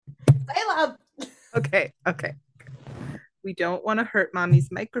Okay, okay. We don't want to hurt mommy's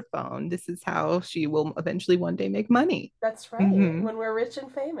microphone. This is how she will eventually one day make money. That's right. Hmm. When we're rich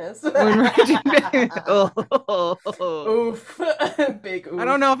and famous. When we're oh, Oof. Big I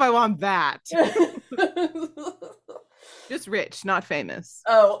don't oof. know if I want that. Just rich, not famous.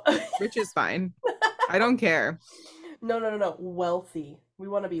 Oh. Rich is fine. I don't care. No, no, no, no. Wealthy. We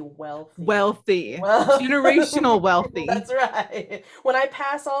want to be wealthy. Wealthy, Well, generational wealthy. that's right. When I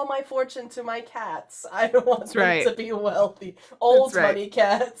pass all my fortune to my cats, I want That's them right. to be wealthy. That's Old right. money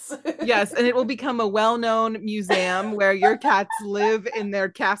cats. Yes, and it will become a well-known museum where your cats live in their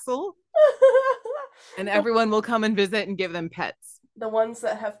castle and the, everyone will come and visit and give them pets. the ones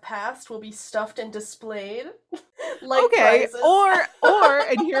that have passed will be stuffed and displayed like Okay, prizes. or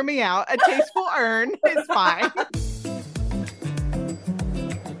and hear me out, a tasteful urn is fine.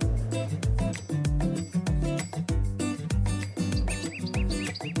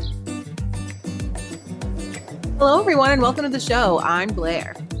 Hello everyone and welcome to the show. I'm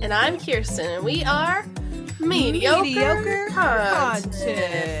Blair. And I'm Kirsten, and we are mediocre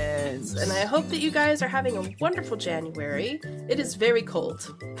content. And I hope that you guys are having a wonderful January. It is very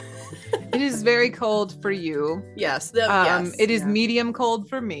cold. It is very cold for you. Yes, It is yeah. medium cold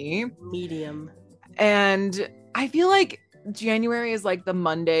for me. Medium. And I feel like January is like the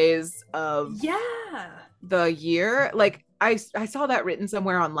Mondays of Yeah. the year. Like I saw that written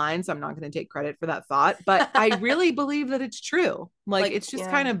somewhere online, so I'm not going to take credit for that thought, but I really believe that it's true. Like it's just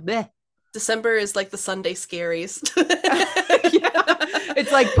kind of bleh. December is like the Sunday scaries. Yeah.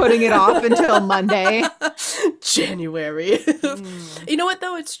 It's like putting it off until Monday. January. Mm. You know what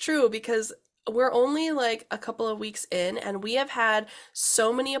though? It's true because we're only like a couple of weeks in and we have had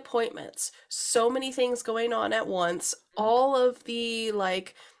so many appointments, so many things going on at once. All of the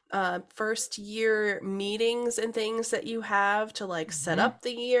like first year meetings and things that you have to like set Mhm. up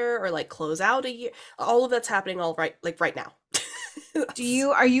the year or like close out a year. All of that's happening all right now.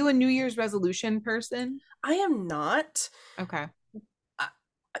 Are you a New Year's resolution person? I am not. Okay. Uh,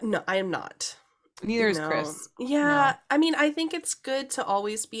 no, I am not. Neither is No. Chris. Yeah, No. I mean, I think it's good to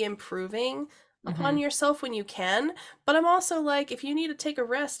always be improving upon Hmm. yourself when you can, but I'm also like, if you need to take a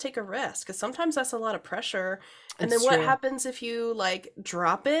rest, because sometimes that's a lot of pressure. And then It's what true. happens if you like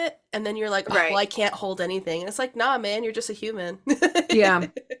drop it and then you're like, oh, well, Right. I can't hold anything. And it's like, nah, man, you're just a human. Yeah.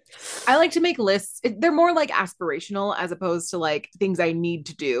 I like to make lists. They're more like aspirational as opposed to like things I need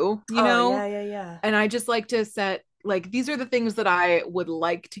to do, you Oh, yeah, know? yeah, yeah. And I just like to set like these are the things that I would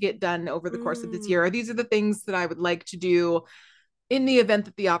like to get done over the course of this year. Or Mm. these are the things that I would like to do in the event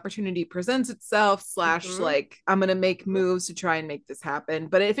that the opportunity presents itself, slash Hmm. like I'm gonna make moves to try and make this happen.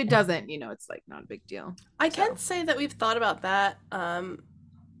 But if it doesn't, it's like not a big deal. I So can't say that we've thought about that.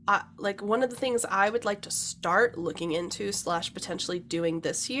 Like one of the things I would like to start looking into slash potentially doing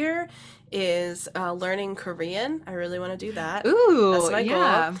this year is learning Korean. I really want to do that. That's ooh, my goal.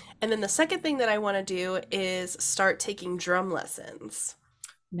 yeah. And then the second thing that I want to do is start taking drum lessons.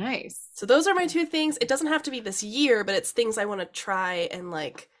 Nice. So those are my two things. It doesn't have to be this year, but it's things I want to try and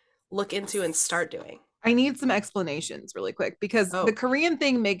like look into and start doing. I need some explanations really quick because the Oh. Korean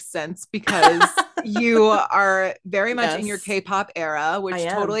thing makes sense because you are very much in your Yes, K-pop era, I which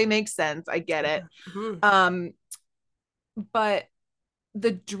am. totally makes sense. I get it. Mhm. Um, but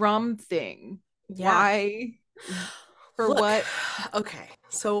the drum thing, Yeah. why? For Look, what? okay.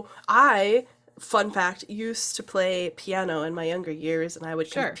 So I, fun fact, used to play piano in my younger years, and I would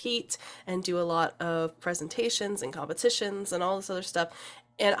Sure. compete and do a lot of presentations and competitions and all this other stuff.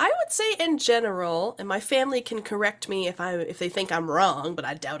 And I would say in general, and my family can correct me if they think I'm wrong, but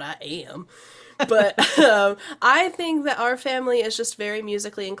I doubt I am. But I think that our family is just very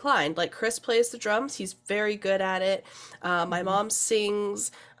musically inclined. Like Chris plays the drums, he's very good at it. My Mhm. mom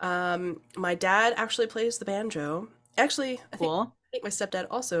sings. My dad actually plays the banjo. Actually, Cool. I think my stepdad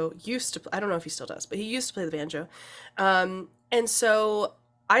also used to. I don't know if he still does, but he used to play the banjo. And so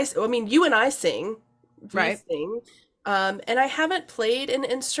I mean, you and I sing. We Right. sing. And I haven't played an I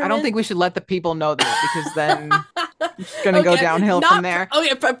don't instrument. think we should let the people know that because then it's going to go Okay, downhill from not there.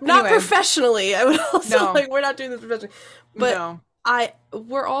 okay, not Anyway, professionally. I would also no, like we're not doing this professionally, but no.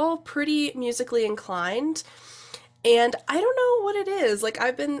 we're all pretty musically inclined, and I don't know what it is. Like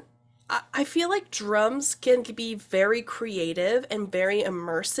I feel like drums can be very creative and very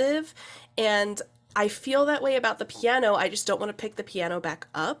immersive, and I feel that way about the piano. I just don't want to pick the piano back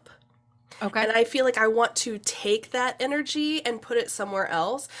up. Okay. And I feel like I want to take that energy and put it somewhere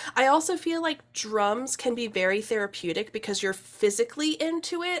else. I also feel like drums can be very therapeutic because you're physically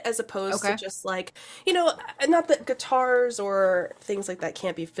into it as opposed to Okay. just like, you know, not that guitars or things like that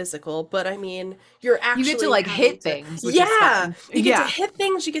can't be physical, but I mean, you're You get to actually like having hit to, things, which is yeah, fun. you get to Yeah. hit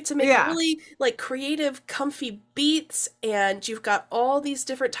things, you get to make Yeah. really like creative, comfy beats, and you've got all these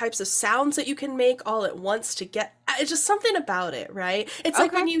different types of sounds that you can make all at once to get it's just something about it, right? It's like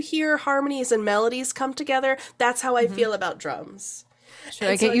Okay. when you hear harmonies and melodies come together, that's how I Mhm. feel about drums. Should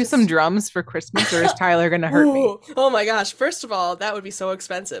I And so get I you some just drums for Christmas, or is Tyler gonna hurt me? Ooh, oh my gosh. First of all, that would be so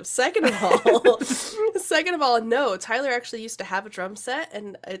expensive. Second of all, second of all, no, Tyler actually used to have a drum set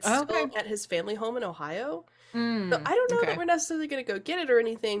and it's still Okay. at his family home in Ohio. So Mm, I don't know that okay. we're necessarily going to go get it or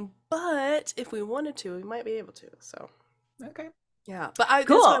anything, but if we wanted to, we might be able to. So, Okay. yeah. But that's what I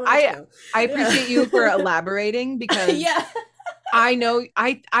Cool. wanted to I do. I Yeah. appreciate you for elaborating because Yeah. I know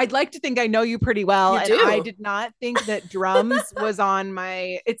I'd like to think I know you pretty well, You and I do. did not think that drums was on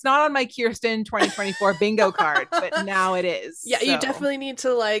my it's not on my Kirsten 2024 bingo card, but now it is. Yeah, you So definitely need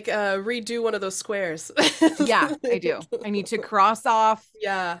to like redo one of those squares. yeah, I do. I need to cross off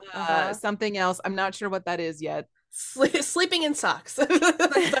Yeah. Uh-huh. something else. I'm not sure what that is yet. Sleeping in socks.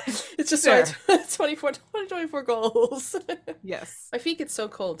 It's just my Sure. 2024 goals. Yes. My feet get so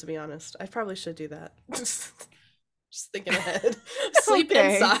cold, to be honest. I probably should do that. Just thinking ahead. Sleep in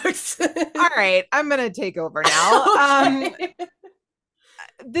Okay. socks. All right, I'm gonna take over now. Okay.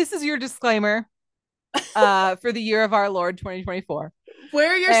 This is your disclaimer for the year of our Lord 2024.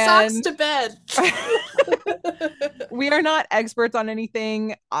 Wear your socks And to bed. we are not experts on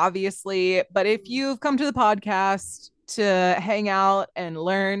anything, obviously, but if you've come to the podcast to hang out and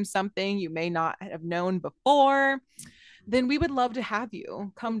learn something you may not have known before, then we would love to have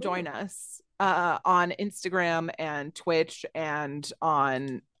you come join us on Instagram and Twitch and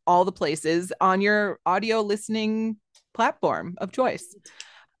on all the places on your audio listening platform of choice.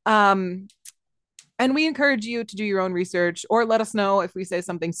 Um, and we encourage you to do your own research or let us know if we say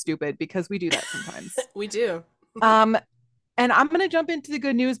something stupid because we do that sometimes. We do. Um, and I'm going to jump into the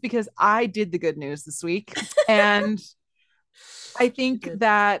good news because I did the good news this week. And I think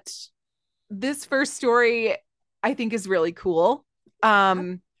that this first story, I think, is really cool.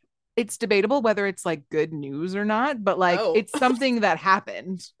 It's debatable whether it's like good news or not, but like Oh. it's something that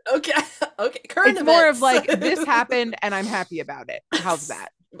happened. Okay. Okay. Current It's events. more of like this happened and I'm happy about it. How's that?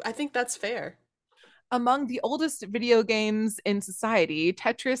 I think that's fair. Among the oldest video games in society,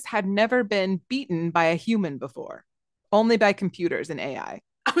 Tetris had never been beaten by a human before, only by computers and AI.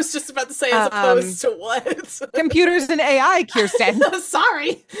 I was just about to say, as opposed to what? Computers and AI, Kirsten.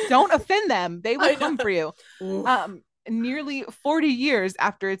 Sorry. Don't offend them. They will come for you. Ooh. Nearly 40 years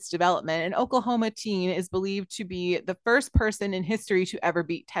after its development, an Oklahoma teen is believed to be the first person in history to ever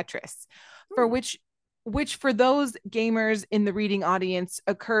beat Tetris, for which for those gamers in the reading audience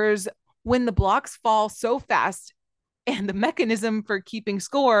occurs when the blocks fall so fast and the mechanism for keeping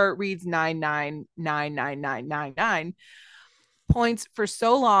score reads 9999999 points for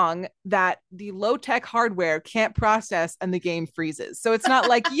so long that the low-tech hardware can't process and the game freezes. So it's not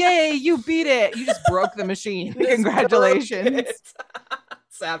like, yay, you beat it. You just broke the machine. Congratulations.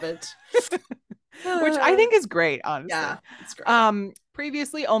 Savage. Which I think is great, honestly. Yeah, it's great.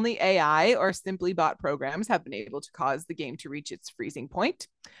 Previously, only AI or simply bought programs have been able to cause the game to reach its freezing point.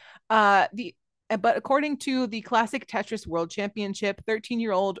 But according to the Classic Tetris World Championship,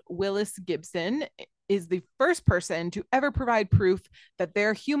 13-year-old Willis Gibson is the first person to ever provide proof that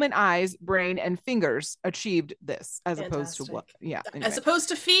their human eyes, brain, and fingers achieved this, as opposed to what? Yeah. Anyway. As opposed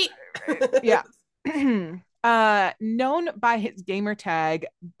to feet. Yeah. Known by his gamer tag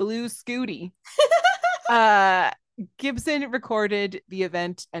Blue Scooty, Gibson recorded the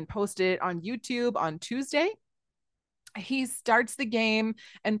event and posted it on YouTube on Tuesday. He starts the game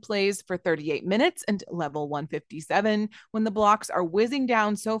and plays for 38 minutes until level 157 when the blocks are whizzing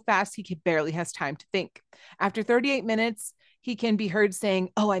down so fast he barely has time to think. After 38 minutes, he can be heard saying,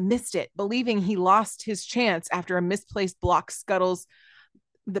 "Oh, I missed it," believing he lost his chance after a misplaced block scuttles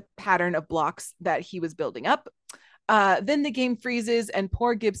the pattern of blocks that he was building up. Then the game freezes and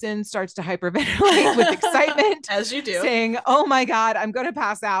poor Gibson starts to hyperventilate with excitement. As you do. Saying, "Oh my God, I'm going to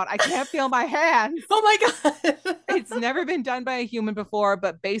pass out. I can't feel my hands." Oh my God. It's never been done by a human before,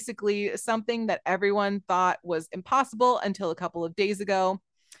 but basically something that everyone thought was impossible until a couple of days ago,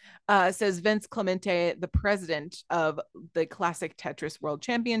 says Vince Clemente, the president of the Classic Tetris World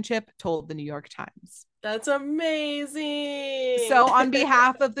Championship, told the New York Times. That's amazing. So, on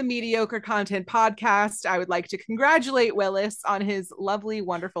behalf of the Mediocre Content Podcast, I would like to congratulate Willis on his lovely,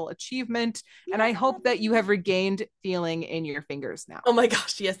 wonderful achievement. And I hope that you have regained feeling in your fingers now. Oh my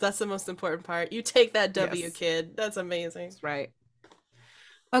gosh, yes, that's the most important part. You take that W, Yes. kid. That's amazing. That's right.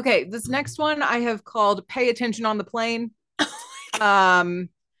 Okay, this next one I have called Pay Attention on the Plane.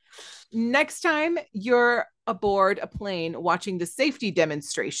 Next time you're aboard a plane watching the safety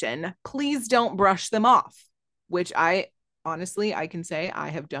demonstration, please don't brush them off, which I honestly, I can say I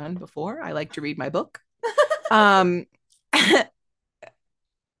have done before. I like to read my book. Um,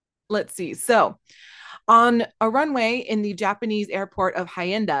 let's see. So, on a runway in the Japanese airport of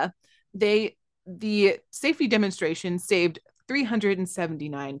Haneda, the safety demonstration saved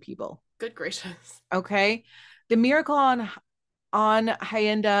 379 people. Good gracious. Okay. The miracle on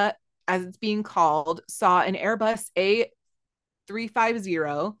Haneda, as it's being called, saw an Airbus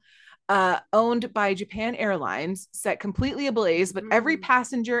A350 owned by Japan Airlines set completely ablaze, but every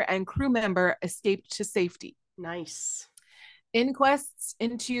passenger and crew member escaped to safety. Nice. Inquests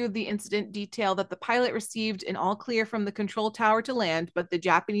into the incident detail that the pilot received an all clear from the control tower to land, but the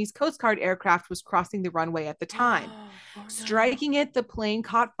Japanese Coast Guard aircraft was crossing the runway at the time. Oh, no. Striking it, the plane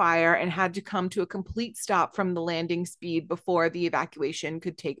caught fire and had to come to a complete stop from the landing speed before the evacuation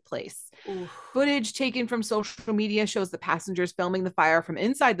could take place. Oof. Footage taken from social media shows the passengers filming the fire from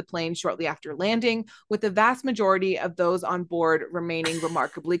inside the plane shortly after landing, with the vast majority of those on board remaining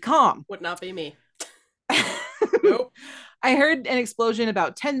remarkably calm. Would not be me. Nope. I heard an explosion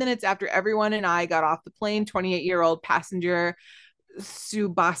about 10 minutes after everyone and I got off the plane. 28-year-old passenger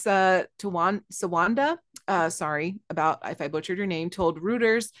Subasa Sawanda, sorry about if I butchered your name, told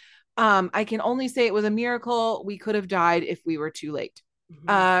Reuters, I can only say it was a miracle. We could have died if we were too late.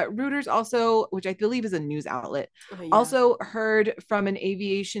 Reuters also, which I believe is a news outlet, also heard from an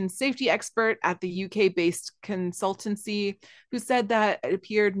aviation safety expert at the UK-based consultancy who said that it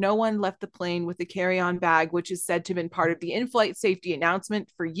appeared no one left the plane with a carry-on bag, which is said to have been part of the in-flight safety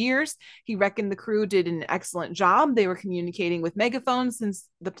announcement for years. He reckoned the crew did an excellent job. They were communicating with megaphones since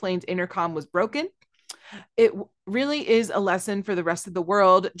the plane's intercom was broken. It really is a lesson for the rest of the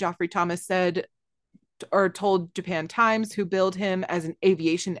world, Geoffrey Thomas said, or told Japan Times, who billed him as an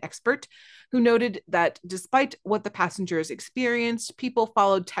aviation expert, who noted that despite what the passengers experienced, people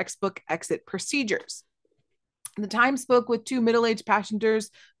followed textbook exit procedures. The Times spoke with two middle-aged passengers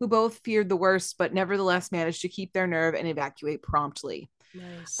who both feared the worst, but nevertheless managed to keep their nerve and evacuate promptly.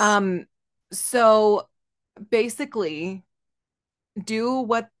 Nice. So basically, do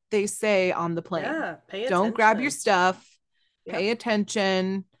what they say on the plane. Yeah, pay attention. Don't grab your stuff. Pay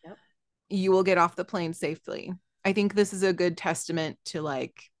attention. Yep. You will get off the plane safely. I think this is a good testament to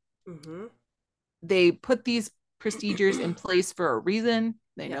like, they put these procedures in place for a reason.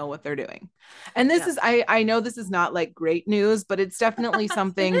 They know what they're doing. And this is, I know this is not like great news, but it's definitely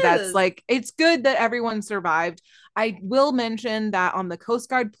something that's like, it's good that everyone survived. I will mention that on the Coast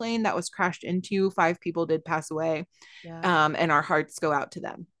Guard plane that was crashed into, 5 people did pass away. And our hearts go out to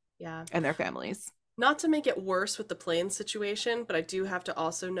them. And their families. Not to make it worse with the plane situation, but I do have to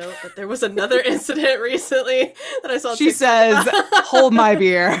also note that there was another incident recently that I saw. She says, hold my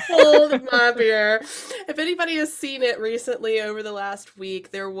beer. Hold my beer. If anybody has seen it recently over the last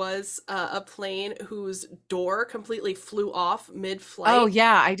week, there was a plane whose door completely flew off mid-flight. Oh,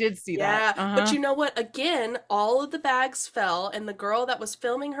 yeah, I did see that. But you know what? Again, all of the bags fell, and the girl that was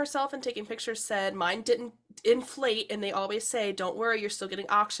filming herself and taking pictures said, mine didn't inflate, and they always say, don't worry, you're still getting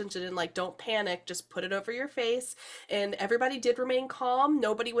oxygen, and like, don't panic, just put it over your face. And everybody did remain calm.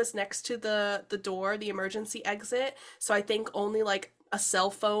 Nobody was next to the door, the emergency exit, so I think only like a cell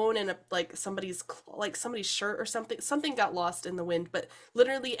phone and like somebody's shirt or something got lost in the wind, but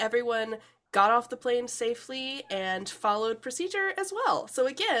literally everyone got off the plane safely and followed procedure as well. So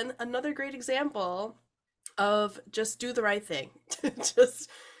again, another great example of just do the right thing. Just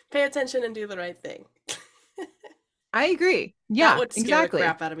pay attention and do the right thing. I agree. Yeah, that would scare the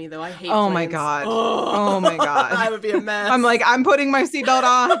crap out of me, though. I hate planes. My God. Oh my God. I would be a mess. I'm like, I'm putting my seatbelt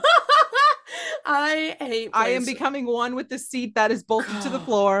on. I hate planes. I am becoming one with the seat that is bolted to the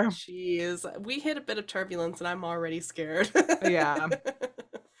floor. Jeez. We hit a bit of turbulence and I'm already scared. Yeah.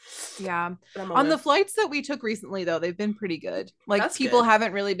 On the flights that we took recently, though, they've been pretty good. Like, that's people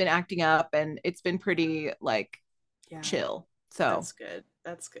haven't really been acting up, and it's been pretty, like, chill. So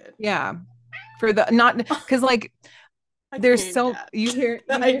That's good. Yeah. For the, not, because, like, there's so, you hear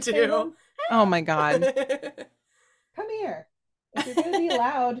I do. Oh my God. Come here. If you're gonna be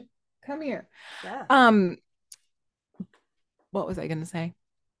loud, come here. Yeah. What was I gonna say?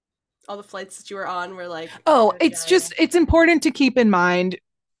 All the flights that you were on were like, it's important to keep in mind,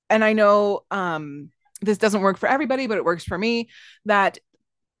 and I know this doesn't work for everybody, but it works for me, that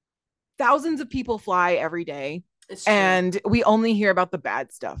thousands of people fly every day It's true. and we only hear about the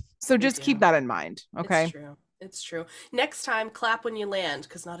bad stuff. So We just keep do. that in mind. It's Okay. true. It's true. Next time, clap when you land,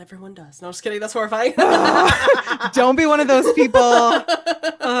 because not everyone does. No, just kidding. That's horrifying. Don't be one of those people.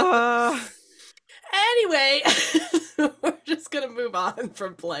 Anyway, we're just gonna move on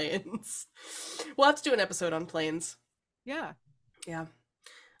from planes. We'll have to do an episode on planes. Yeah. Yeah.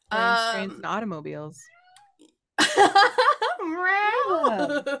 Planes, trains, and automobiles.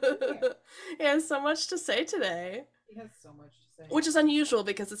 Meow. He has so much to say today. He has so much to say. Which is unusual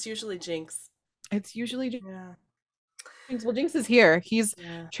because it's usually Jinx. It's usually Yeah. Jinx. Well, Jinx is here. He's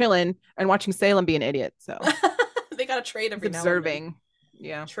chilling and watching Salem be an idiot. So they gotta trade every he's now observing. and then.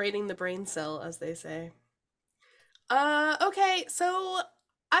 Yeah. Trading the brain cell, as they say. Okay, so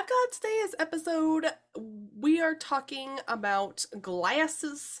I've got today's episode. We are talking about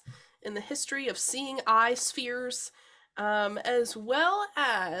glasses in the history of seeing eye spheres, as well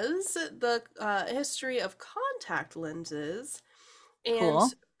as the history of contact lenses and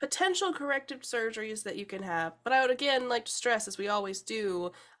Cool. potential corrective surgeries that you can have. But I would again like to stress, as we always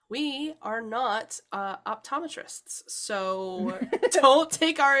do, we are not optometrists, so don't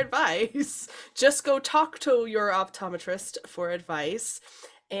take our advice. Just go talk to your optometrist for advice,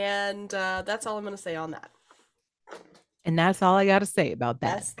 and that's all I'm going to say on that. And that's all I got to say about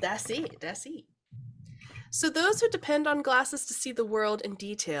that. That's it. That's it. So those who depend on glasses to see the world in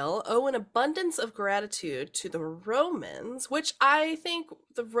detail owe an abundance of gratitude to the Romans, which I think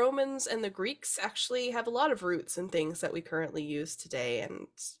the Romans and the Greeks actually have a lot of roots in things that we currently use today, and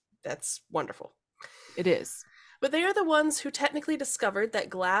that's wonderful. It is. But they are the ones who technically discovered that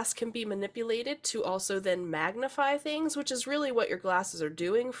glass can be manipulated to also then magnify things, which is really what your glasses are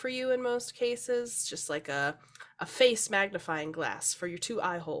doing for you in most cases, just like a face magnifying glass for your two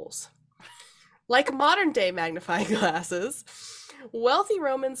eye holes. Like modern day magnifying glasses, wealthy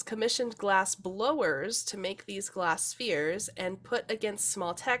Romans commissioned glass blowers to make these glass spheres, and put against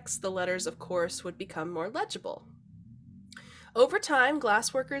small text, the letters, of course, would become more legible. Over time,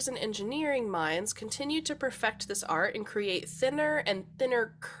 glassworkers and engineering minds continued to perfect this art and create thinner and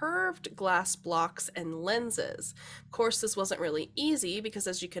thinner curved glass blocks and lenses. Of course, this wasn't really easy because,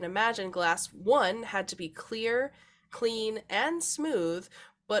 as you can imagine, glass, one, had to be clear, clean, and smooth,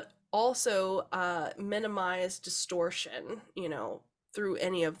 but also minimize distortion, through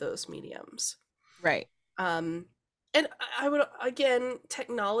any of those mediums. Right. And I would, again,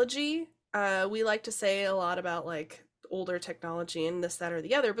 technology, we like to say a lot about like older technology and this, that, or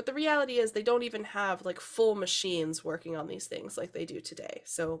the other, but the reality is they don't even have like full machines working on these things like they do today,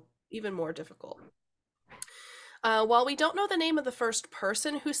 so even more difficult. While we don't know the name of the first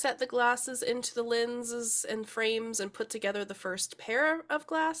person who set the glasses into the lenses and frames and put together the first pair of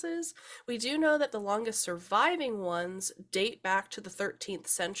glasses, we do know that the longest surviving ones date back to the 13th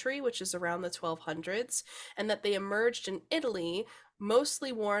century, which is around the 1200s, and that they emerged in Italy,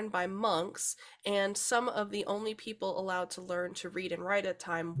 mostly worn by monks, and some of the only people allowed to learn to read and write at the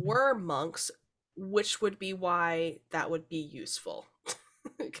time were monks, which would be why that would be useful.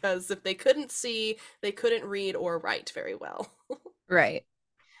 Because if they couldn't see, they couldn't read or write very well. Right.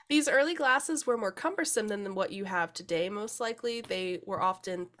 These early glasses were more cumbersome than what you have today, most likely. They were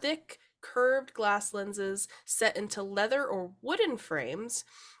often thick, curved glass lenses set into leather or wooden frames,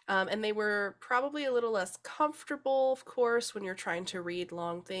 and they were probably a little less comfortable, of course, when you're trying to read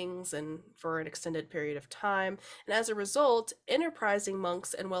long things and for an extended period of time. And as a result, enterprising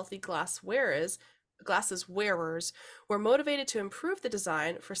monks and wealthy glasses wearers were motivated to improve the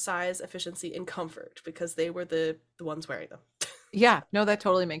design for size, efficiency, and comfort because they were the ones wearing them. Yeah, no, that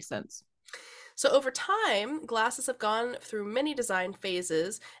totally makes sense. So over time, glasses have gone through many design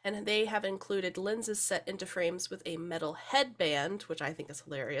phases, and they have included lenses set into frames with a metal headband, which I think is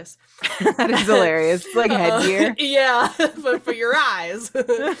hilarious. That is hilarious. It's like headgear. Yeah, but for your eyes.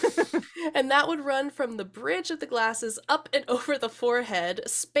 And that would run from the bridge of the glasses up and over the forehead,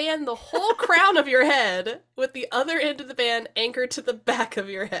 span the whole crown of your head, with the other end of the band anchored to the back of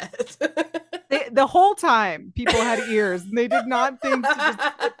your head. The whole time people had ears, and they did not think to just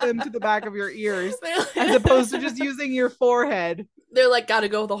put them to the back of your ears as opposed to just using your forehead. They're like, gotta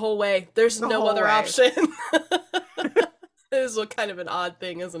go the whole way. There's no other option. This is kind of an odd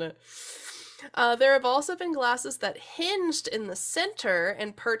thing, isn't it? There have also been glasses that hinged in the center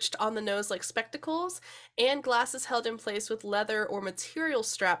and perched on the nose like spectacles, and glasses held in place with leather or material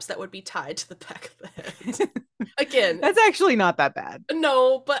straps that would be tied to the back of the head. Again, That's actually not that bad.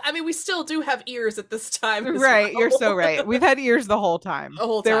 no, but I mean, we still do have ears at this time as Right, you're so well. right. We've had ears the whole time. The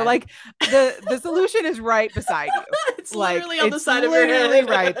whole They were time. like, the solution is right beside you. It's Like literally on the it's side of your literally head.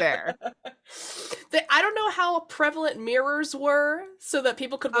 right there. I don't know how prevalent mirrors were so that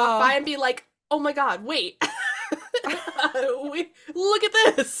people could walk by Oh, and be like, oh my God, wait. Look at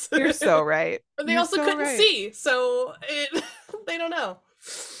this. you're so right. But they You're also so couldn't right. see, so they don't know.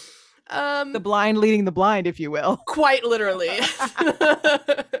 The Um, blind leading the blind, if you will. quite literally.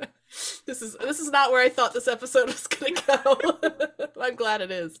 This is not where I thought this episode was gonna go. I'm glad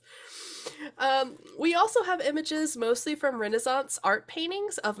it is. We also have images mostly from Renaissance art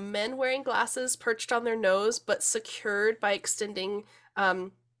paintings of men wearing glasses perched on their nose, but secured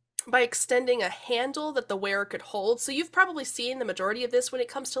um, by extending a handle that the wearer could hold. So you've probably seen the majority of this when it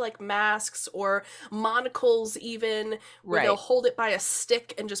comes to like masks or monocles, even where they'll Right. hold it by a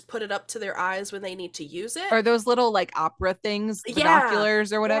stick and just put it up to their eyes when they need to use it. Or those little like opera things, Yeah,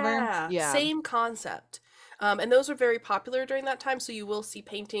 binoculars or whatever. yeah, Yeah. same concept. And those were very popular during that time, so you will see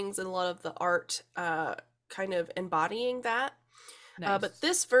paintings and a lot of the art kind of embodying that. But Nice.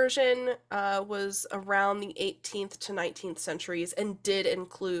 this version was around the 18th to 19th centuries and did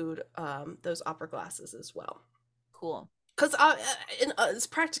include those opera glasses as well. Cool. Because it's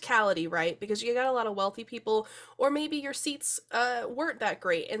practicality, right? Because you got a lot of wealthy people, or maybe your seats weren't that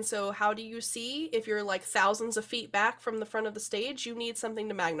great. And so, how do you see if you're like thousands of feet back from the front of the stage? You need something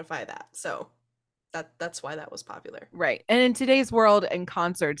to magnify that. So, that's why that was popular. Right. And in today's world and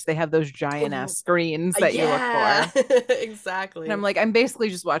concerts, they have those giant ass screens that you look Yeah, for. And I'm exactly. like, I'm basically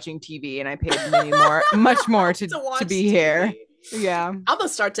just watching TV and I paid much more To to watch be here. TV. Yeah. I'm gonna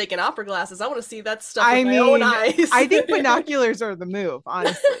start taking opera glasses. I want to see that stuff with I my own mean, eyes. I think binoculars are the move,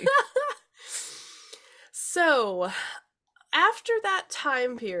 honestly. So, after that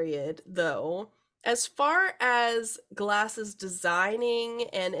time period, though, as far as glasses designing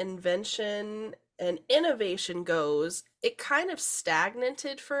and invention and innovation goes, it kind of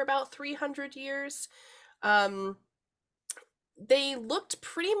stagnated for about 300 years. Um, they looked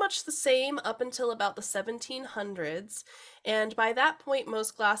pretty much the same up until about the 1700s, and by that point,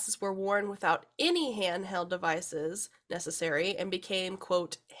 most glasses were worn without any handheld devices necessary and became,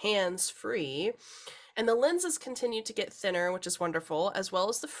 quote, hands free. And the lenses continued to get thinner, which is wonderful, as well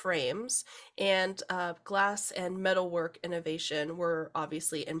as the frames. And glass and metalwork innovation were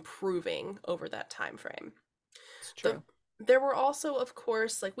obviously improving over that time frame. It's The, true. there were also, of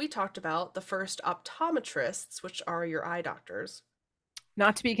course, like we talked about, the first optometrists, which are your eye doctors.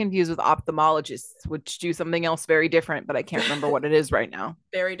 Not to be confused with ophthalmologists, which do something else very different, but I can't remember what it is right now.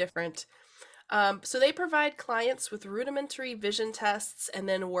 Very different. So they provide clients with rudimentary vision tests and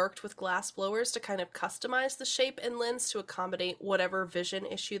then worked with glass blowers to kind of customize the shape and lens to accommodate whatever vision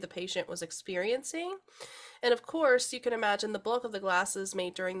issue the patient was experiencing. And of course, you can imagine the bulk of the glasses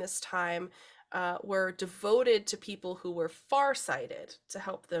made during this time were devoted to people who were farsighted to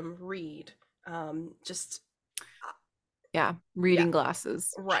help them read. Just, Yeah. yeah, Reading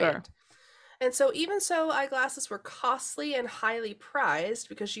glasses. Sure. right. And so, even so, eyeglasses were costly and highly prized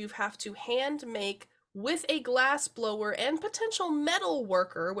because you have to hand make with a glass blower and potential metal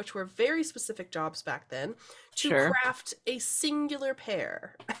worker, which were very specific jobs back then, to Sure. craft a singular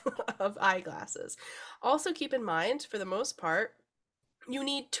pair of eyeglasses. Also, keep in mind, for the most part, you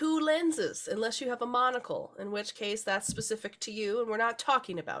need two lenses unless you have a monocle, in which case that's specific to you and we're not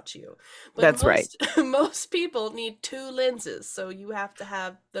talking about you. But That's right. most most people need two lenses, so you have to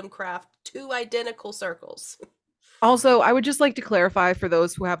have them craft two identical circles. Also, I would just like to clarify for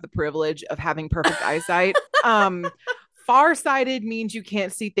those who have the privilege of having perfect eyesight. Farsighted means you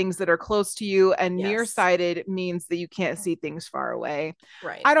can't see things that are close to you, and Yes, nearsighted means that you can't see things far away.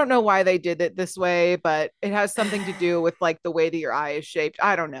 right. I don't know why they did it this way, but it has something to do with like the way that your eye is shaped.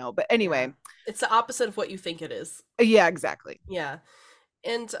 I don't know. But Yeah. anyway, It's the opposite of what you think it is. yeah, exactly. Yeah.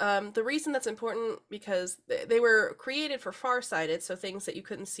 And the reason that's important because they were created for farsighted, so things that you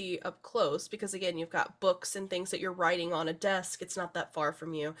couldn't see up close. Because again, you've got books and things that you're writing on a desk. It's not that far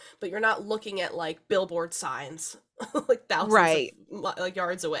from you, but you're not looking at like billboard signs like thousands of Right. like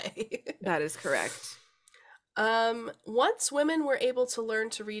yards away. That is correct. Once women were able to learn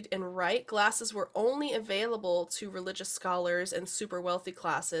to read and write, glasses were only available to religious scholars and super wealthy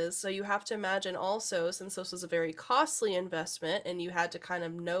classes. So you have to imagine also, since this was a very costly investment and you had to kind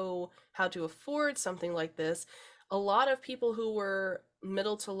of know how to afford something like this, a lot of people who were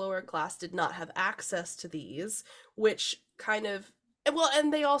middle to lower class did not have access to these, which kind of, well,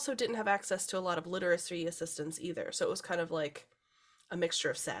 and they also didn't have access to a lot of literacy assistance either. So it was kind of like a mixture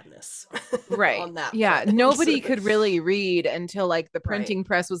of sadness Right. on that Yeah. front. Nobody could really read until like the Right. printing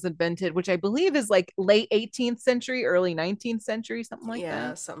press was invented, which I believe is like late 18th century, early 19th century, something like Yeah,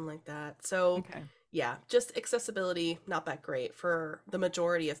 that. something like that. So, Okay. yeah, just accessibility, not that great for the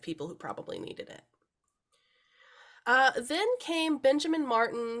majority of people who probably needed it. Then came Benjamin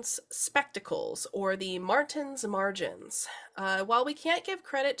Martin's spectacles, or the Martin's margins. While we can't give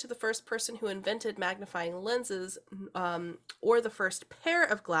credit to the first person who invented magnifying lenses or the first pair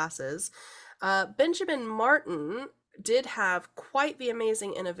of glasses, Benjamin Martin did have quite the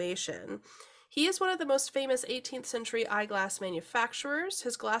amazing innovation. He is one of the most famous 18th century eyeglass manufacturers.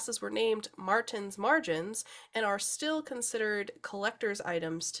 His glasses were named Martin's margins and are still considered collector's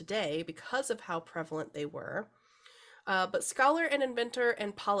items today because of how prevalent they were. But scholar and inventor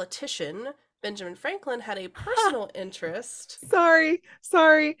and politician Benjamin Franklin had a personal interest. Sorry.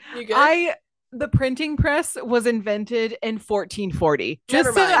 You good? I the printing press was invented in 1440. Never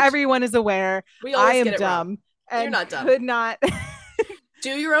Just so mind. everyone is aware, We I always am get it wrong. dumb You're and not dumb. could not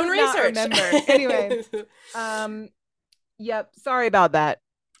Do your own could not research. remember. Anyway, um yep, sorry about that.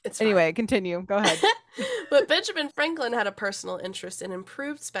 It's fine. Anyway, continue. Go ahead. But Benjamin Franklin had a personal interest in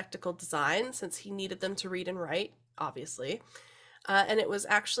improved spectacle design since he needed them to read and write, obviously. And it was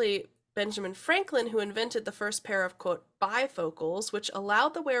actually Benjamin Franklin who invented the first pair of, quote, bifocals, which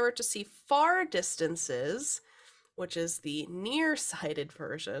allowed the wearer to see far distances, which is the nearsighted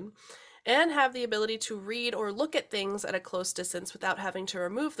version, and have the ability to read or look at things at a close distance without having to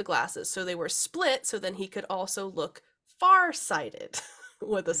remove the glasses. So they were split, so then he could also look farsighted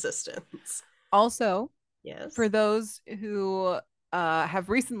with assistance. Also, for Yes. those who have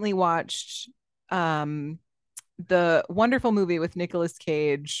recently watched um the wonderful movie with Nicolas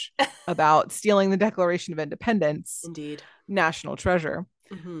Cage about stealing the Declaration of Independence, Indeed. National Treasure.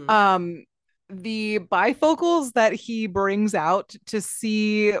 Mm-hmm. Um, the bifocals that he brings out to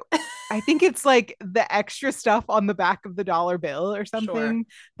see, I think it's like the extra stuff on the back of the dollar bill or Sure. something.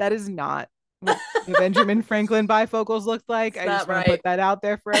 That is not what the Benjamin Franklin bifocals looked like. It's I just not want to right. put that out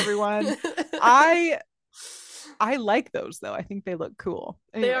there for everyone. I I like those though. I think they look cool.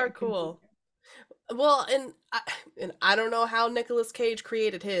 They are Anyway, continue. cool. Well, and I don't know how Nicolas Cage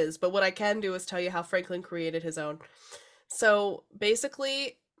created his, but what I can do is tell you how Franklin created his own. So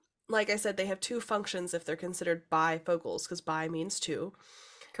basically, like I said, they have two functions if they're considered bifocals, because bi means two.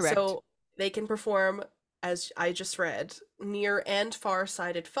 Correct. So they can perform, as I just read, near and far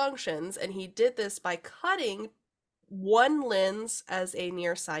sighted functions, and he did this by cutting one lens as a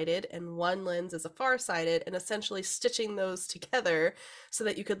nearsighted and one lens as a farsighted, and essentially stitching those together so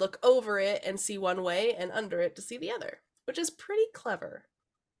that you could look over it and see one way and under it to see the other, which is pretty clever.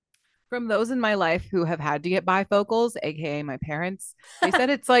 From those in my life who have had to get bifocals, aka my parents, they said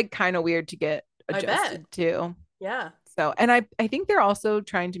it's like kind of weird to get I bet. adjusted too. Yeah. So, and I think they're also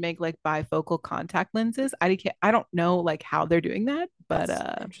trying to make like bifocal contact lenses. I don't know like how they're doing that, but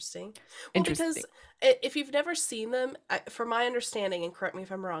That's interesting. Well, because interesting. if you've never seen them, from my understanding, and correct me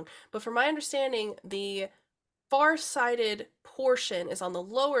if I'm wrong, but from my understanding, the far-sighted portion is on the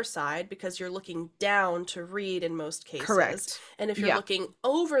lower side because you're looking down to read in most cases. Correct. And if you're Yeah, looking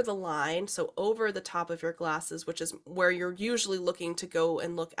over the line, so over the top of your glasses, which is where you're usually looking to go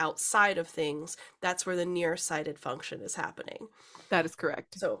and look outside of things, that's where the nearsighted function is happening. that is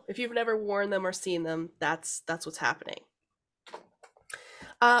correct. So if you've never worn them or seen them, that's what's happening.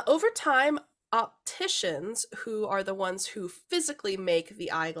 Over time, opticians, who are the ones who physically make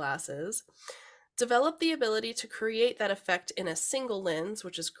the eyeglasses, develop the ability to create that effect in a single lens,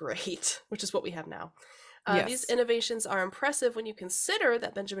 which is great, which is what we have now. These Yes. innovations are impressive when you consider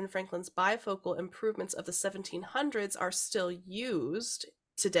that Benjamin Franklin's bifocal improvements of the 1700s are still used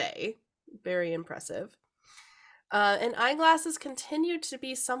today. Very impressive. And eyeglasses continued to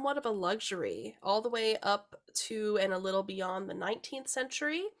be somewhat of a luxury all the way up to and a little beyond the 19th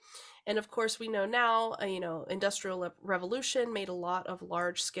century. And of course, we know now, industrial revolution made a lot of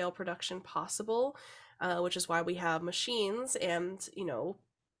large scale production possible, which is why we have machines and,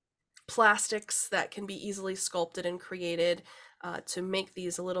 plastics that can be easily sculpted and created to make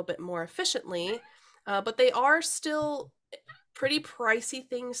these a little bit more efficiently. But they are still pretty pricey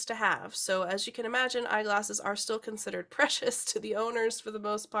things to have. So, as you can imagine, eyeglasses are still considered precious to the owners for the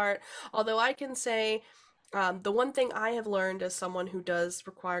most part. Although I can say, the one thing I have learned as someone who does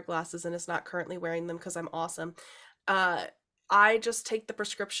require glasses and is not currently wearing them because I'm awesome, uh, I just take the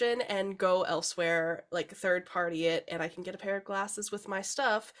prescription and go elsewhere, like third party it, and I can get a pair of glasses with my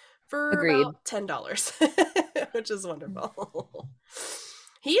stuff for Agreed. about $10, which is wonderful.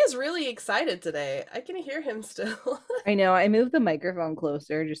 He is really excited today. I can hear him still. I know. I moved the microphone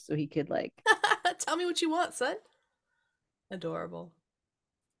closer just so he could like Tell me what you want, son. Adorable.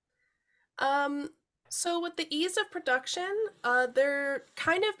 Um, so with the ease of production, there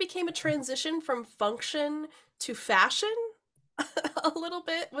kind of became a transition from function to fashion a little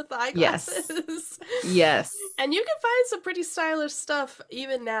bit with the Yes. eyeglasses. Yes. And you can find some pretty stylish stuff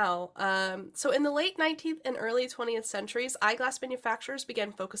even now. So in the late 19th and early 20th centuries, eyeglass manufacturers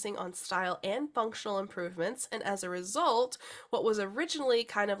began focusing on style and functional improvements, and as a result, what was originally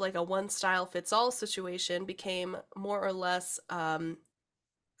kind of like a one style fits all situation became more or less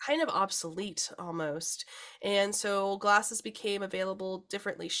kind of obsolete almost. And so glasses became available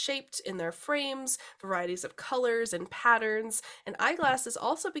differently shaped in their frames, varieties of colors and patterns, and eyeglasses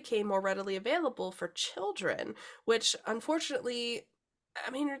also became more readily available for children, which unfortunately,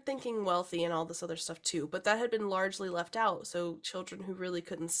 I mean, you're thinking wealthy and all this other stuff too, but that had been largely left out. So children who really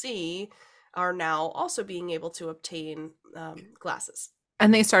couldn't see are now also being able to obtain glasses,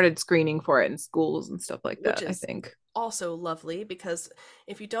 And they started screening for it in schools and stuff like which that, I is think. also lovely because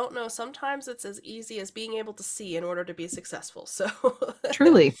if you don't know, sometimes it's as easy as being able to see in order to be successful. So,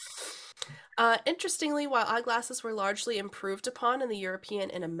 Truly. interestingly, while eyeglasses were largely improved upon in the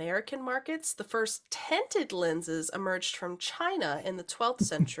European and American markets, the first tinted lenses emerged from China in the 12th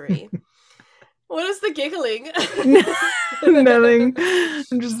century. What is the giggling? Nothing.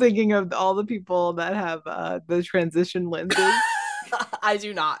 I'm just thinking of all the people that have the transition lenses. I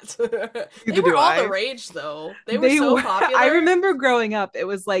do not. They Neither were do all the I. rage though. They were They so were. I popular. remember growing up. It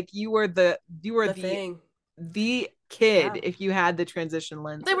was like you were The thing. the kid Yeah. if you had the transition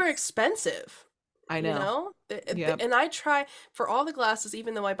They were lenses. expensive. I You know. know, Yep. and I try for all the glasses,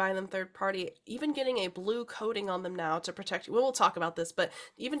 even though I buy them third party, even getting a blue coating on them now to protect you. We'll talk about this, but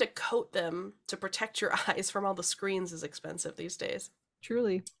even to coat them to protect your eyes from all the screens is expensive these days.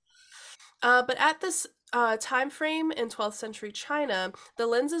 Truly. But at this time frame in 12th century China, the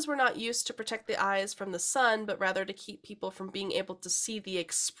lenses were not used to protect the eyes from the sun, but rather to keep people from being able to see the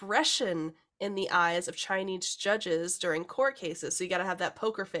expression in the eyes of Chinese judges during court cases. So you got to have that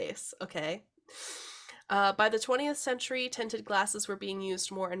poker face, okay? By the 20th century, tinted glasses were being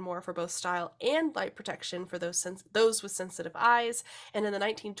used more and more for both style and light protection for those with sensitive eyes. And in the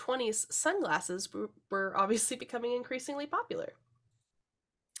 1920s, sunglasses were obviously becoming increasingly popular.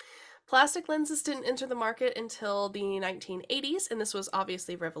 Plastic lenses didn't enter the market until the 1980s, and this was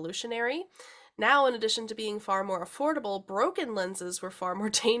obviously revolutionary. Now, in addition to being far more affordable, broken lenses were far more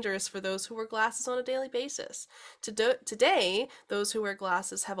dangerous for those who wear glasses on a daily basis. Today, those who wear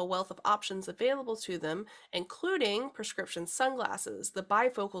glasses have a wealth of options available to them, including prescription sunglasses, the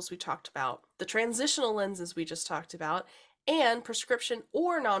bifocals we talked about, the transitional lenses we just talked about, and prescription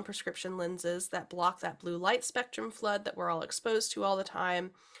or non prescription lenses that block that blue light spectrum flood that we're all exposed to all the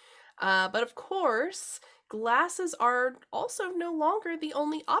time. But of course, glasses are also no longer the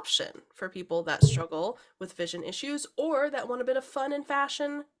only option for people that struggle with vision issues or that want a bit of fun and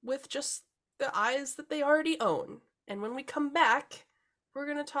fashion with just the eyes that they already own. And when we come back, we're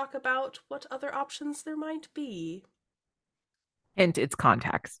going to talk about what other options there might be. Hint, it's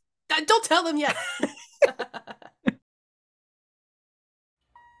contacts. Don't tell them yet.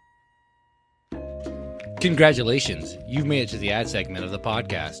 Congratulations, you've made it to the ad segment of the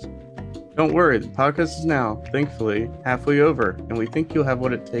podcast. Don't worry, the podcast is now, thankfully, halfway over, and we think you'll have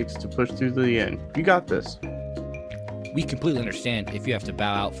what it takes to push through to the end. You got this. We completely understand if you have to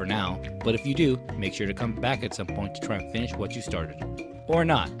bow out for now, but if you do, make sure to come back at some point to try and finish what you started. Or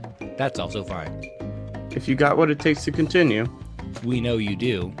not. That's also fine. If you got what it takes to continue, We know you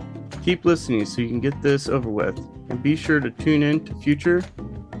do. keep listening so you can get this over with. And be sure to tune in to future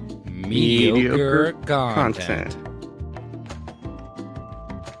Mediocre content. content.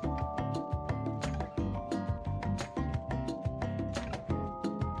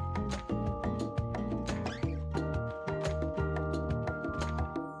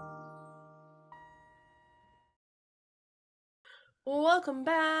 Welcome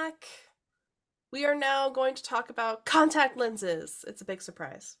back. We are now going to talk about contact lenses. It's a big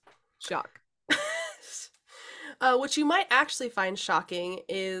surprise. Shock. What you might actually find shocking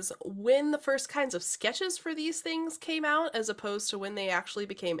is when the first kinds of sketches for these things came out as opposed to when they actually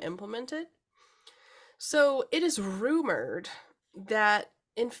became implemented. So it is rumored that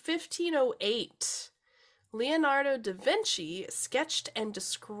in 1508, Leonardo da Vinci sketched and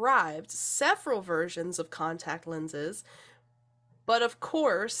described several versions of contact lenses, but of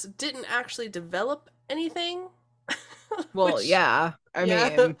course didn't actually develop anything. Well, Which, yeah. I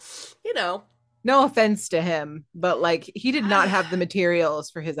mean, you know, no offense to him, but like he did not have the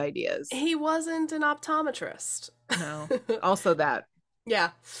materials for his ideas. he wasn't an optometrist. No. Also that. Yeah.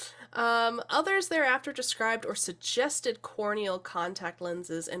 Others thereafter described or suggested corneal contact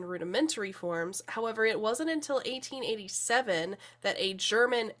lenses in rudimentary forms. However, it wasn't until 1887 that a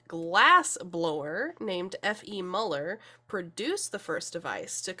German glass blower named F.E. Muller produced the first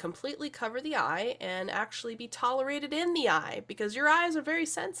device to completely cover the eye and actually be tolerated in the eye, because your eyes are very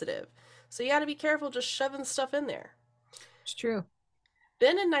sensitive. So you got to be careful just shoving stuff in there. It's true.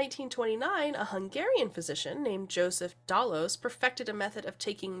 Then in 1929, a Hungarian physician named Joseph Dallos perfected a method of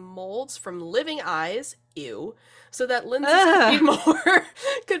taking molds from living eyes, ew, so that lenses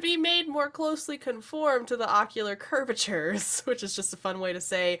could be made more closely conform to the ocular curvatures, which is just a fun way to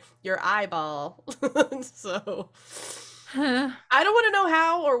say your eyeball. So I don't want to know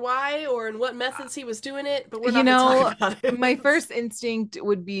how or why or in what methods he was doing it, but we're not going to talk about it. My first instinct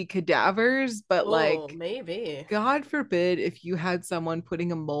would be cadavers, but maybe. God forbid if you had someone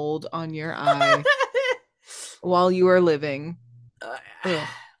putting a mold on your eye while you are living.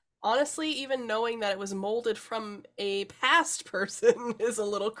 Honestly, even knowing that it was molded from a past person is a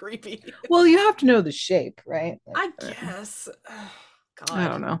little creepy. Well, you have to know the shape, right? I guess. God. I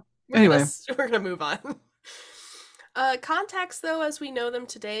don't know. We're going to move on. Contacts, though, as we know them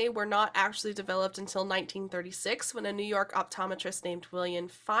today, were not actually developed until 1936, when a New York optometrist named William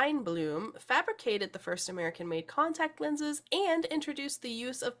Feinblum fabricated the first American-made contact lenses and introduced the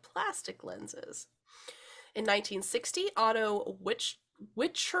use of plastic lenses. In 1960, Otto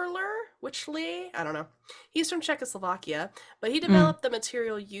Witschler, I don't know. He's from Czechoslovakia, but he developed the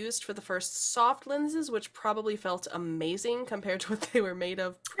material used for the first soft lenses, which probably felt amazing compared to what they were made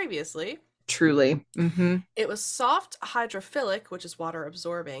of previously. Truly. Mm-hmm. It was soft hydrophilic, which is water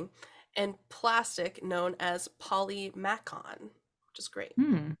absorbing, and plastic known as polymacon, which is great.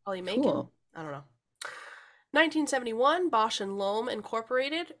 Polymacon? Cool. I don't know. 1971, Bosch and Lohm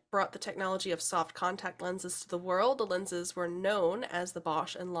Incorporated brought the technology of soft contact lenses to the world. The lenses were known as the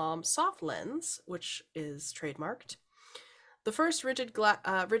Bosch and Lohm Soft Lens, which is trademarked. The first rigid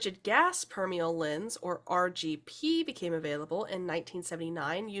gas permeable lens, or RGP, became available in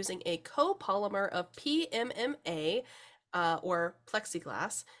 1979 using a copolymer of PMMA, or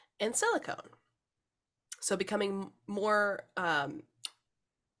plexiglass, and silicone. So becoming more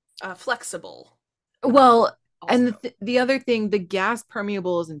flexible. Well, also. And the other thing, the gas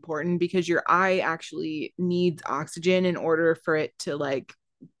permeable is important because your eye actually needs oxygen in order for it to like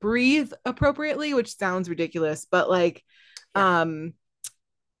breathe appropriately, which sounds ridiculous, but like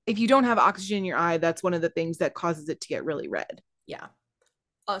if you don't have oxygen in your eye, that's one of the things that causes it to get really red. Yeah.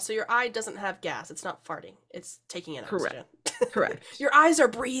 So your eye doesn't have gas. It's not farting. It's taking in oxygen. Correct. Your eyes are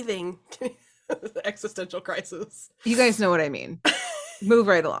breathing. Existential crisis. You guys know what I mean. Move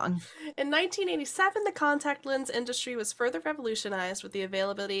right along. In 1987, the contact lens industry was further revolutionized with the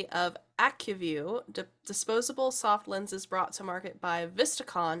availability of AccuView, disposable soft lenses brought to market by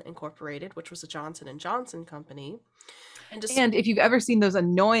Vistacon Incorporated, which was a Johnson & Johnson company. And if you've ever seen those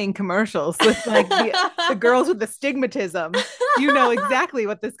annoying commercials with like the girls with the stigmatism, you know exactly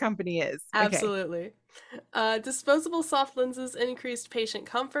what this company is. Absolutely. Okay. Disposable soft lenses increased patient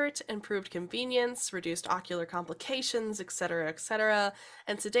comfort, improved convenience, reduced ocular complications, etc., etc.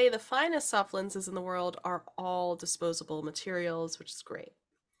 And today, the finest soft lenses in the world are all disposable materials, which is great.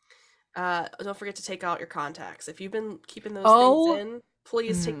 Don't forget to take out your contacts. If you've been keeping those things in,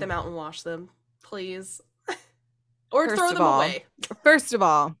 please take them out and wash them. Please. Or throw them away. First of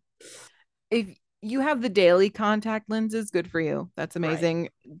all, if you have the daily contact lenses, good for you. That's amazing.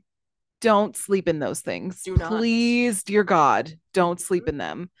 Right. Don't sleep in those things. Do not. Please, dear God, don't sleep in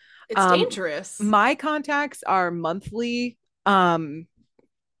them. It's dangerous. My contacts are monthly, and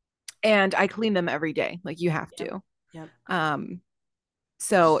I clean them every day. Like you have to. Yeah.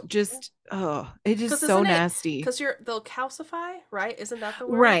 So just it is so nasty. Because they'll calcify, right? Isn't that the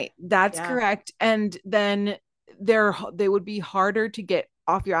word? Right. That's correct. And then they would be harder to get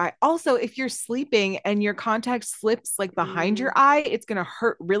off your eye. Also, if you're sleeping and your contact slips like behind your eye, it's going to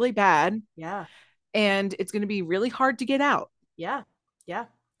hurt really bad. Yeah. And it's going to be really hard to get out. Yeah. Yeah.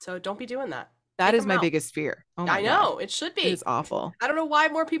 So don't be doing that. That is my biggest fear. Oh my I know. God. It should be. It's awful. I don't know why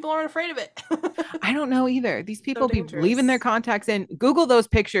more people aren't afraid of it. I don't know either. These people be leaving their contacts in. Google those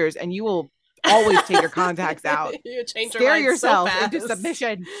pictures and you will always take your contacts out. You change Scare yourself into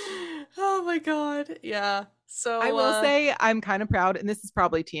submission. Oh my God. Yeah. So I will say I'm kind of proud, and this is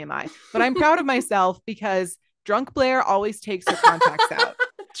probably TMI, but I'm proud of myself because Drunk Blair always takes her contacts out.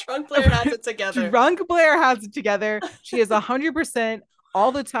 Drunk Blair has it together. Drunk Blair has it together. She is 100%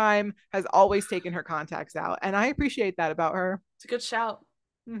 all the time, has always taken her contacts out. And I appreciate that about her. It's a good shout.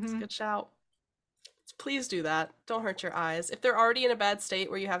 Mm-hmm. It's a good shout. Please do that. Don't hurt your eyes. If they're already in a bad state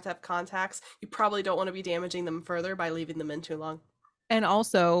where you have to have contacts, you probably don't want to be damaging them further by leaving them in too long. And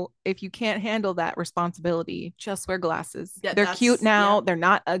also, if you can't handle that responsibility, just wear glasses. Yeah, They're cute now. yeah. They're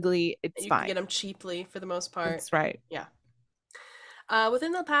not ugly. It's You fine. can get them cheaply for the most part. That's right. Yeah.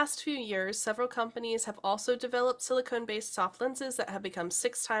 Within the past few years, several companies have also developed silicone-based soft lenses that have become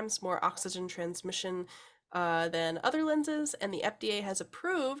 6 times more oxygen transmission than other lenses, and the FDA has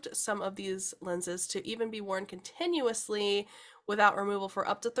approved some of these lenses to even be worn continuously without removal for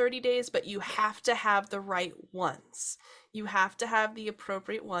up to 30 days, but you have to have the right ones. You have to have the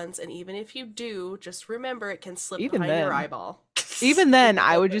appropriate ones, and even if you do, just remember it can slip Even behind your then. eyeball. Even then,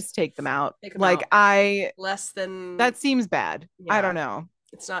 I would just take them out. Take 'em Like out. Less than... that seems bad. I Yeah. don't know.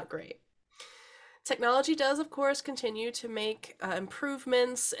 It's not great. Technology does, of course, continue to make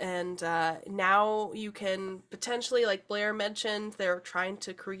improvements, and now you can potentially, like Blair mentioned, they're trying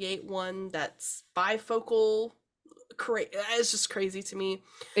to create one that's bifocal. It's just crazy to me.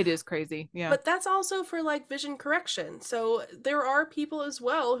 It is crazy. Yeah. But that's also for like vision correction. So there are people as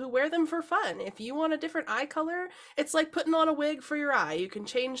well who wear them for fun. If you want a different eye color, it's like putting on a wig for your eye. You can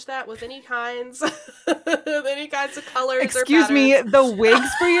change that with any kinds any kinds of colors. Excuse me, the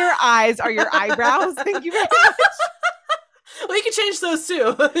wigs for your eyes are your eyebrows. Thank you very much. Well, you can change those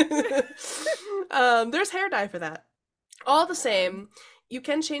too. There's hair dye for that. All the same, you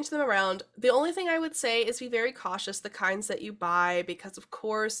can change them around. The only thing I would say is be very cautious the kinds that you buy, because of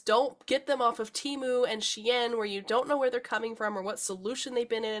course, don't get them off of Temu and Shein where you don't know where they're coming from or what solution they've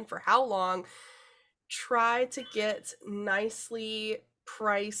been in for how long. Try to get nicely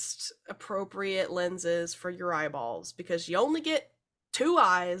priced, appropriate lenses for your eyeballs, because you only get 2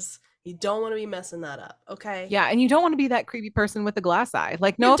 eyes. You don't want to be messing that up, okay? Yeah, and you don't want to be that creepy person with a glass eye.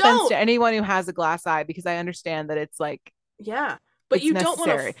 Like, no offense to anyone who has a glass eye, because I understand that it's like, yeah, but you don't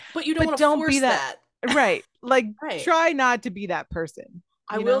want to. But you don't want to force be that. Right. Like, try not to be that person.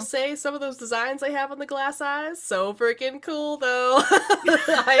 I will say some of those designs I have on the glass eyes, so freaking cool though.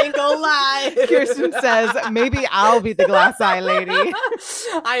 I ain't gonna lie. Kirsten says, maybe I'll be the glass eye lady.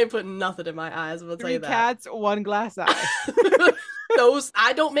 I ain't putting nothing in my eyes, I'll tell you that. 3 cats, 1 glass eye. Those,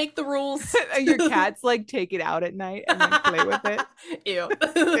 I don't make the rules. Your cats like take it out at night and like play with it. Ew.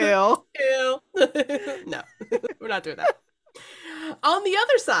 Ew. Ew. No, we're not doing that. On the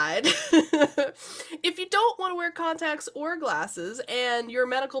other side, if you don't want to wear contacts or glasses and your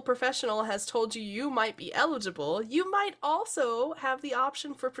medical professional has told you you might be eligible, you might also have the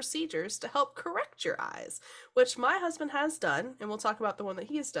option for procedures to help correct your eyes, which my husband has done, and we'll talk about the one that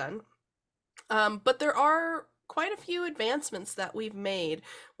he has done. But there are quite a few advancements that we've made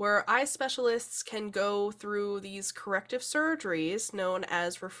where eye specialists can go through these corrective surgeries known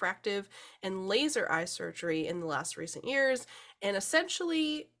as refractive and laser eye surgery in the last recent years, and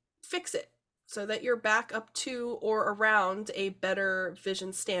essentially fix it so that you're back up to or around a better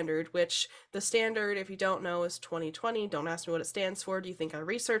vision standard, which the standard, if you don't know, is 20/20. Don't ask me what it stands for. Do you think I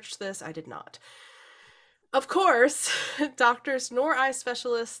researched this? I did not. Of course, doctors nor eye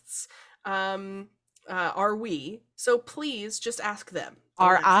specialists are we, so please just ask them.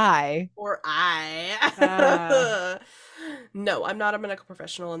 Or I. No, I'm not a medical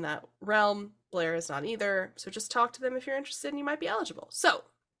professional in that realm. Blair is not either. So just talk to them if you're interested and you might be eligible. So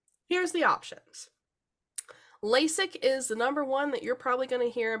here's the options. LASIK is the number one that you're probably going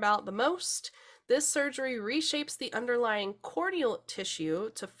to hear about the most. This surgery reshapes the underlying corneal tissue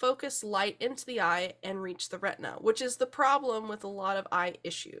to focus light into the eye and reach the retina, which is the problem with a lot of eye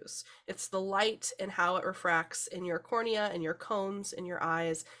issues. It's the light and how it refracts in your cornea and your cones in your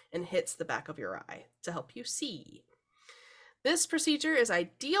eyes and hits the back of your eye to help you see. This procedure is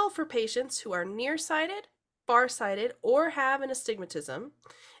ideal for patients who are nearsighted, farsighted, or have an astigmatism.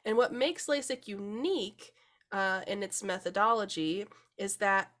 And what makes LASIK unique in its methodology is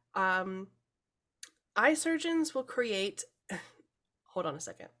that eye surgeons will create... Hold on a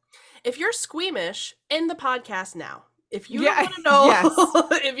second. If you're squeamish, end the podcast now. If you don't want to know,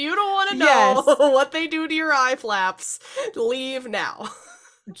 if you don't want to know what they do to your eye flaps, leave now.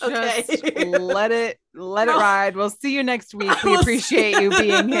 Just let it ride. We'll see you next week. We appreciate you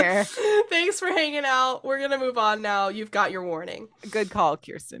being here. Thanks for hanging out. We're gonna move on now. You've got your warning. Good call,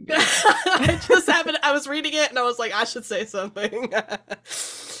 Kirsten. I was reading it and I was like, I should say something.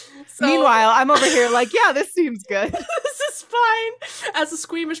 So, meanwhile, I'm over here like, yeah, this seems good. This is fine. As a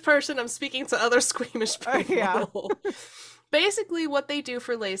squeamish person, I'm speaking to other squeamish people. Yeah. Basically, what they do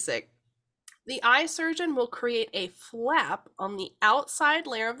for LASIK, the eye surgeon will create a flap on the outside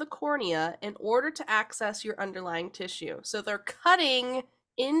layer of the cornea in order to access your underlying tissue. So they're cutting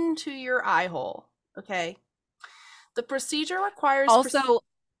into your eye hole, okay? The procedure requires... Also,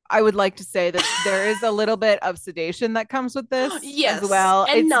 I would like to say that there is a little bit of sedation that comes with this as well.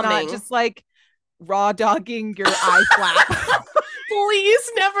 And it's numbing. Not just like raw dogging your eye flap.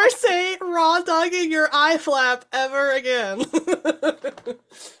 Please never say raw dogging your eye flap ever again.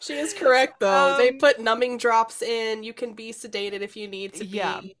 She is correct, though. They put numbing drops in. You can be sedated if you need to be.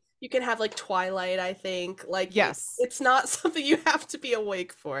 Yeah. You can have like twilight, I think. Like, yes, it's not something you have to be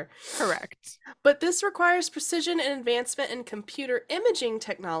awake for. correct. But this requires precision and advancement in computer imaging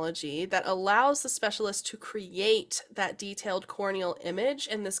technology that allows the specialist to create that detailed corneal image,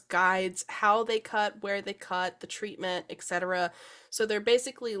 and this guides how they cut, where they cut, the treatment, etc. So they're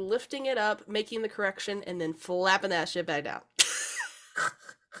basically lifting it up, making the correction, and then flapping that shit back down.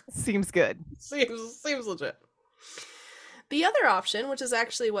 Seems good. Seems legit. The other option, which is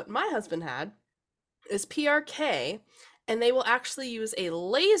actually what my husband had, is PRK, and they will actually use a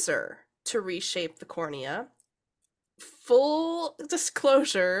laser to reshape the cornea. Full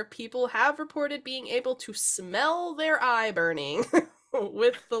disclosure, people have reported being able to smell their eye burning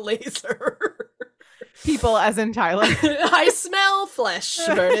with the laser. People as in Tyler. I smell flesh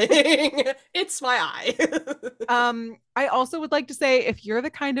burning. It's my eye. I also would like to say, if you're the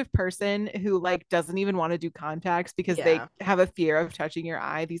kind of person who like doesn't even want to do contacts because they have a fear of touching your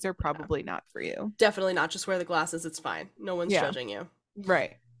eye, these are probably not for you. Definitely not. Just wear the glasses. It's fine. No one's judging you.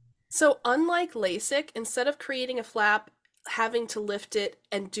 Right. So unlike LASIK, instead of creating a flap, having to lift it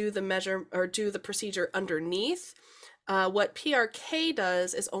and do the measure or do the procedure underneath, what PRK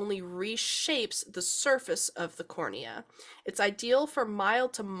does is only reshapes the surface of the cornea. It's ideal for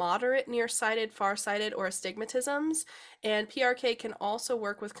mild to moderate nearsighted, farsighted, or astigmatisms, and PRK can also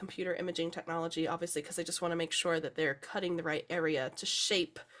work with computer imaging technology, obviously, because they just want to make sure that they're cutting the right area to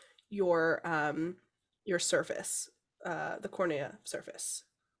shape your surface, the cornea surface,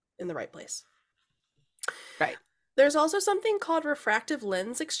 in the right place. Right. There's also something called refractive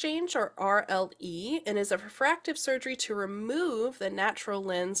lens exchange, or RLE, and is a refractive surgery to remove the natural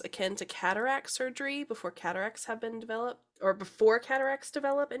lens akin to cataract surgery before cataracts have been developed, or before cataracts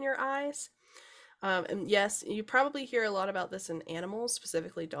develop in your eyes. And yes, you probably hear a lot about this in animals,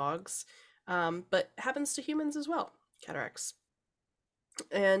 specifically dogs, but happens to humans as well, cataracts.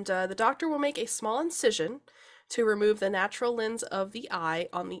 And the doctor will make a small incision to remove the natural lens of the eye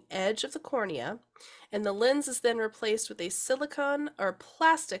on the edge of the cornea, and the lens is then replaced with a silicone or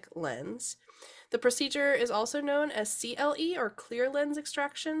plastic lens. The procedure is also known as CLE, or clear lens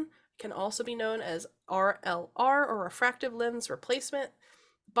extraction. It can also be known as RLR, or refractive lens replacement.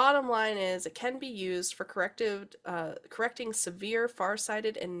 Bottom line is, it can be used for correcting severe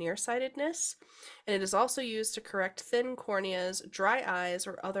farsighted and nearsightedness, and it is also used to correct thin corneas, dry eyes,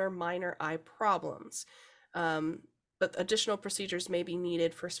 or other minor eye problems. But additional procedures may be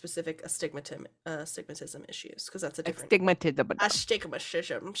needed for specific astigmatism issues, because that's a different astigmatism,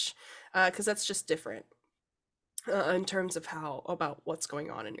 because that's just different in terms of about what's going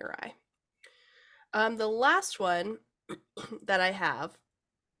on in your eye. The last one that I have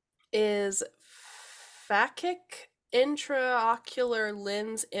is phakic intraocular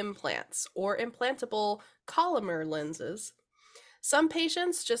lens implants, or implantable Collamer lenses. Some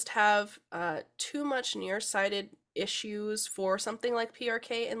patients just have too much nearsighted issues for something like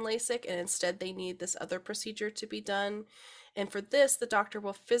PRK and LASIK, and instead they need this other procedure to be done. And for this, the doctor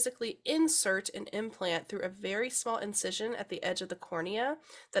will physically insert an implant through a very small incision at the edge of the cornea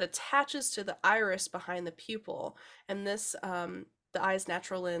that attaches to the iris behind the pupil. And this, the eye's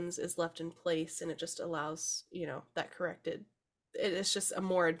natural lens is left in place, and it just allows, that corrected. It's just a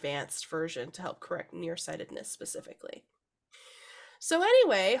more advanced version to help correct nearsightedness specifically. So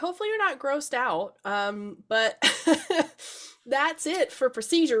anyway, hopefully you're not grossed out, but that's it for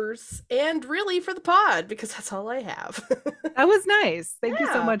procedures, and really for the pod, because that's all I have. That was nice. Thank you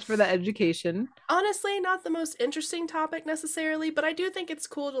so much for the education. Honestly, not the most interesting topic necessarily, but I do think it's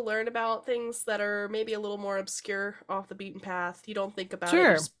cool to learn about things that are maybe a little more obscure, off the beaten path. You don't think about it.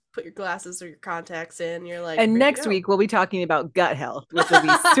 You just put your glasses or your contacts in, you're like, and next week we'll be talking about gut health, which will be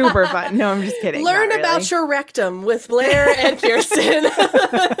super fun. No, I'm just kidding. Learn about your rectum with Blair and Kirsten.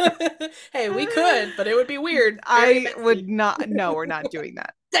 Hey, we could, but it would be weird. I would not. No, we're not doing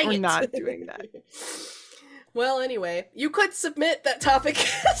that. We're not doing that. Well, anyway, you could submit that topic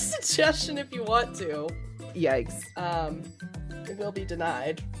suggestion if you want to. Yikes. It will be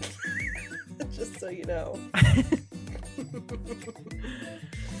denied. Just so you know.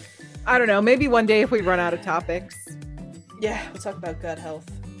 I don't know. Maybe one day if we run out of topics. Yeah, we'll talk about gut health.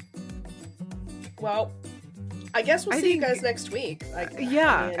 Well, I guess we'll see you guys next week.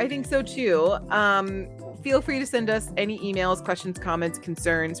 I think so too. Feel free to send us any emails, questions, comments,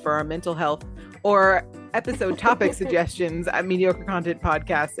 concerns for our mental health, or episode topic suggestions at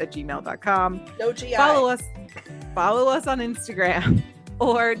mediocrecontentpodcast@gmail.com. No GI. Follow us on Instagram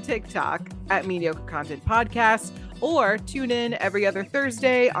or TikTok at Mediocre Content Podcast. or tune in every other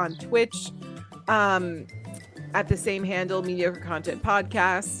Thursday on Twitch at the same handle, Mediocre Content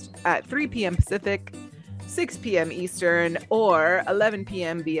Podcast, at 3 p.m. Pacific, 6 p.m. Eastern, or 11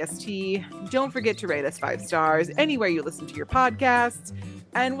 p.m. BST. Don't forget to rate us 5 stars anywhere you listen to your podcasts,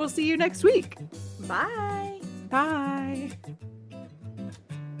 and we'll see you next week. Bye. Bye.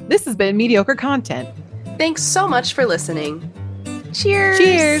 This has been Mediocre Content. Thanks so much for listening. Cheers.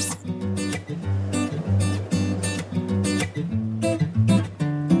 Cheers.